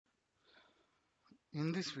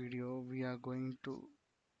In this video, we are going to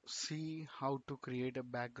see how to create a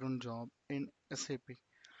background job in SAP.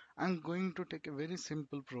 I'm going to take a very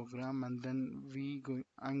simple program and then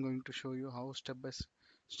I'm going to show you how step by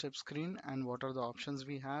step screen and what are the options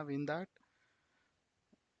we have in that.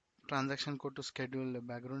 Transaction code to schedule a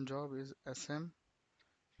background job is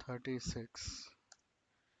SM36.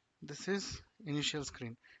 This is initial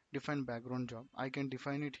screen, define background job. I can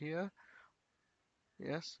define it here,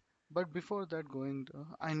 yes. But before that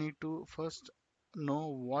I need to first know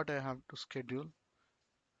what I have to schedule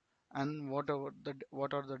and what are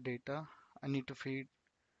the data I need to feed.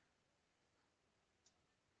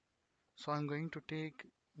 So I'm going to take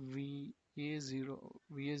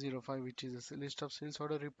VA05, which is a list of sales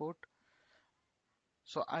order report.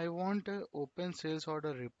 So I want a open sales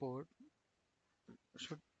order report.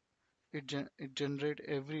 Should it generate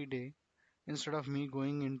every day instead of me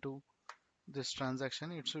going into this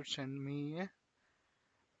transaction? It should send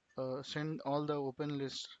all the open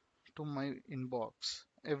list to my inbox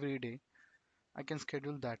every day. I can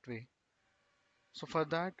schedule that way. So for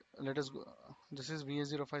that, let us go. This is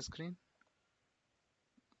VA05 screen.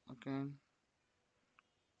 Okay.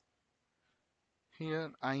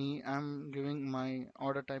 Here I am giving my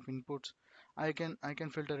order type inputs. I can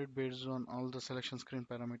filter it based on all the selection screen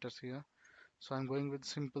parameters here. So I'm going with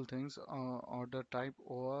simple things, order type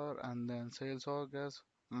or and then sales org as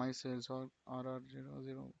my sales org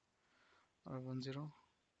RR00 or 10,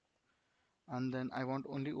 and then I want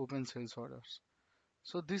only open sales orders.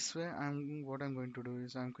 So this way what I'm going to do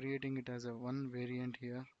is I'm creating it as a one variant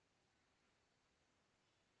here,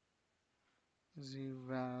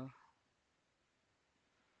 zvar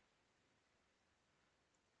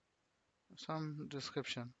some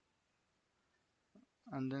description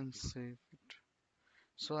and then save it.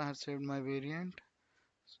 So I have saved my variant.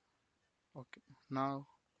 Okay, now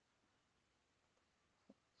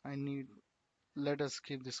I need let us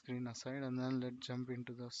keep the screen aside and then let's jump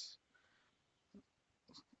into this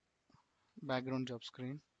background job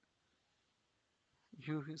screen.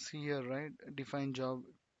 You see here, right? Define job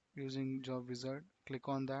using job wizard. Click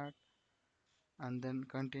on that and then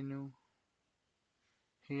continue.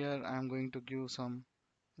 Here I am going to give some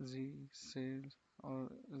Z sales or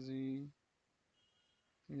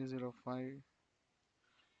Z05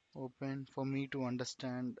 open for me to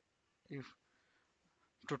understand if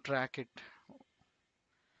to track it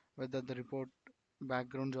whether the report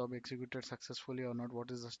background job executed successfully or not,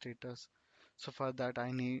 what is the status. So for that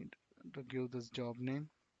I need to give this job name,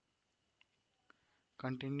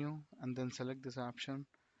 continue, and then select this option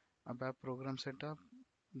above program setup,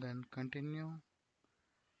 then continue.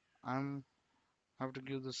 I'm have to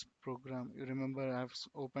give this program. You remember I've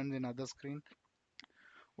opened another screen.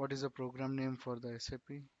 What is the program name for the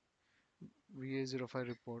SAP VA05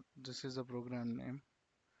 report? This is the program name.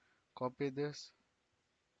 Copy this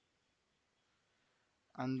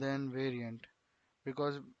and then variant,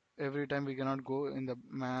 because every time we cannot go in the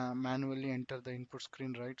manually enter the input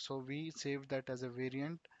screen, right? So we save that as a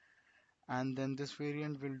variant and then this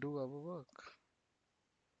variant will do our work.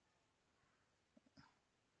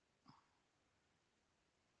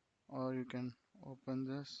 Or you can open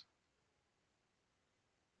this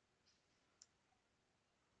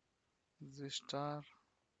star.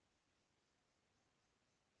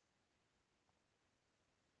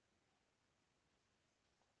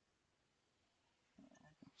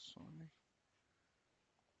 Sorry,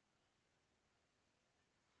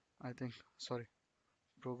 I think, sorry,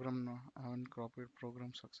 program, no, I haven't copied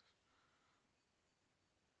program success.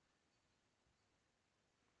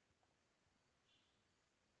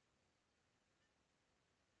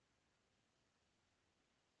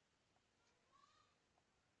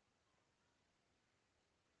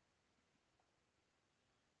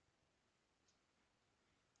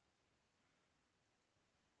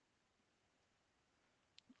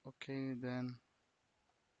 Okay, then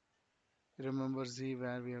remember z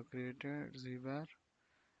where we have created z where.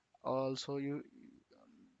 Also you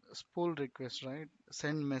spool request, right?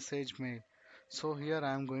 Send message mail. So here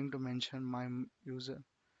I am going to mention my user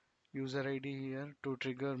ID here to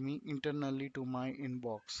trigger me internally to my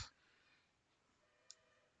inbox.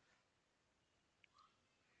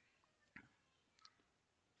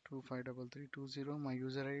 253320 my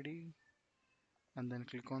user ID, and then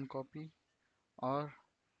click on copy or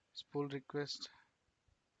spool request.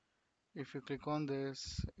 If you click on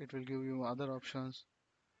this, it will give you other options.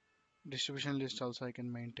 Distribution list also I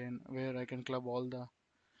can maintain, where I can club all the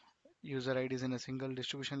user IDs in a single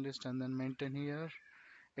distribution list and then maintain here.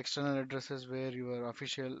 External addresses where your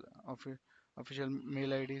official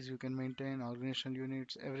mail IDs you can maintain, organizational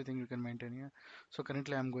units, everything you can maintain here. So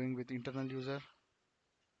currently I'm going with internal user.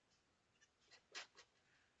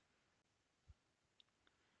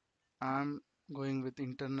 I'm going with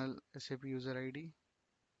internal SAP user ID.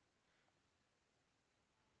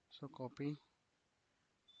 So copy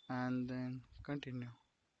and then continue.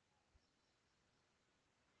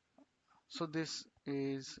 So this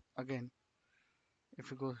is again, if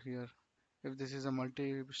you go here, if this is a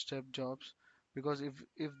multi-step jobs, because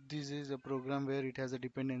if this is a program where it has a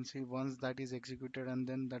dependency, once that is executed and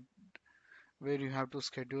then that where you have to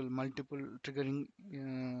schedule multiple triggering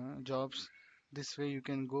jobs, this way you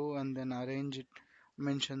can go and then arrange it,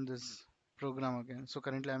 mention this program again. So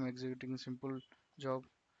currently I'm executing a simple job.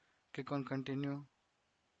 Click on continue.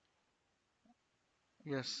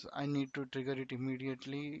 Yes, I need to trigger it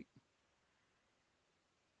immediately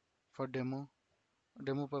for demo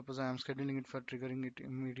purpose. I am scheduling it for triggering it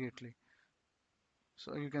immediately.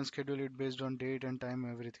 So you can schedule it based on date and time,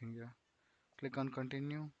 everything. Yeah. Click on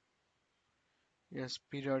continue. Yes,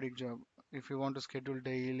 periodic job. If you want to schedule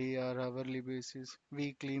daily or hourly basis,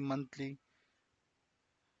 weekly, monthly,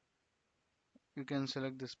 you can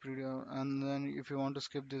select this period. And then if you want to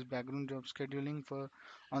skip this background job scheduling for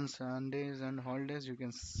on Sundays and holidays, you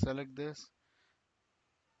can select this.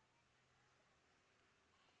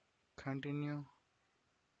 Continue.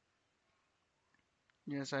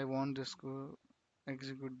 Yes, I want this to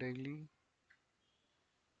execute daily,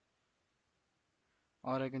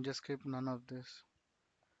 or I can just skip none of this.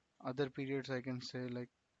 Other periods I can say like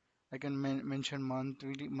I can mention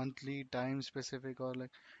monthly, time specific, or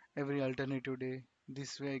like every alternative day.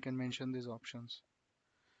 This way I can mention these options.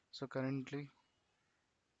 So currently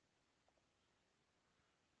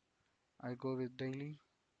I go with daily,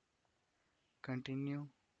 continue,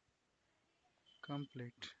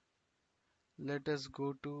 complete. Let us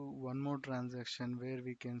go to one more transaction where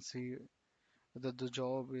we can see whether the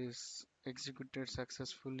job is executed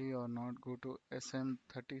successfully or not. Go to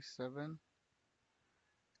SM37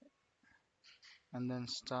 and then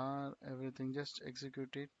star everything, just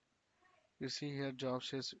execute it. You see here job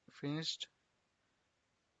says finished,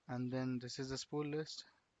 and then this is the spool list.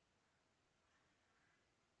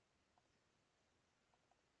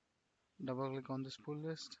 Double click on the spool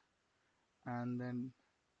list and then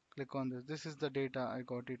click on this. This is the data I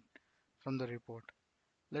got it from the report.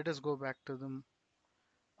 Let us go back to the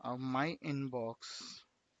my inbox.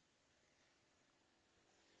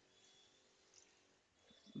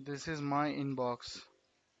 This is my inbox.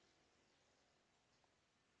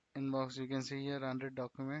 You can see here 100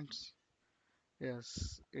 documents.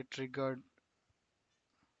 Yes, it triggered.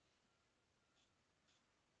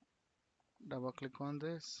 Double click on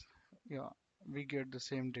this. Yeah, we get the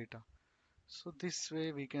same data. So this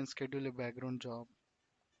way we can schedule a background job.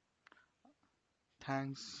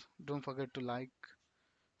 Thanks. Don't forget to like,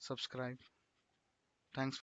 subscribe. Thanks.